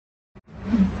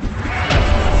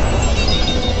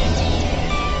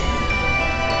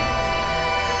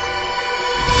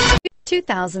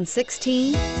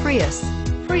2016 Prius.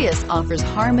 Prius offers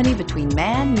harmony between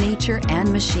man, nature,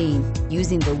 and machine.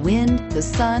 Using the wind, the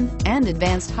sun, and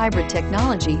advanced hybrid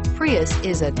technology, Prius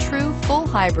is a true full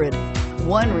hybrid.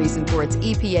 One reason for its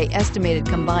EPA estimated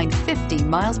combined 50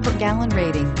 miles per gallon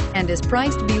rating and is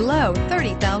priced below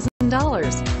 $30,000.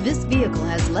 This vehicle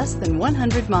has less than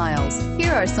 100 miles.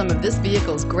 Here are some of this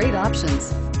vehicle's great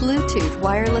options: Bluetooth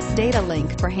wireless data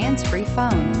link for hands-free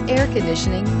phone, air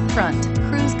conditioning, front,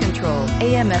 cruise control,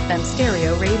 AM/FM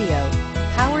stereo radio,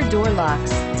 power door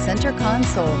locks, center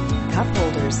console, cup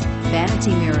holders,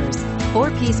 vanity mirrors,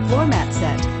 4-piece floor mat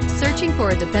set. Searching for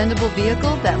a dependable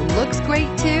vehicle that looks great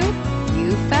too?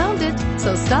 You found it,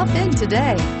 so stop in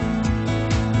today.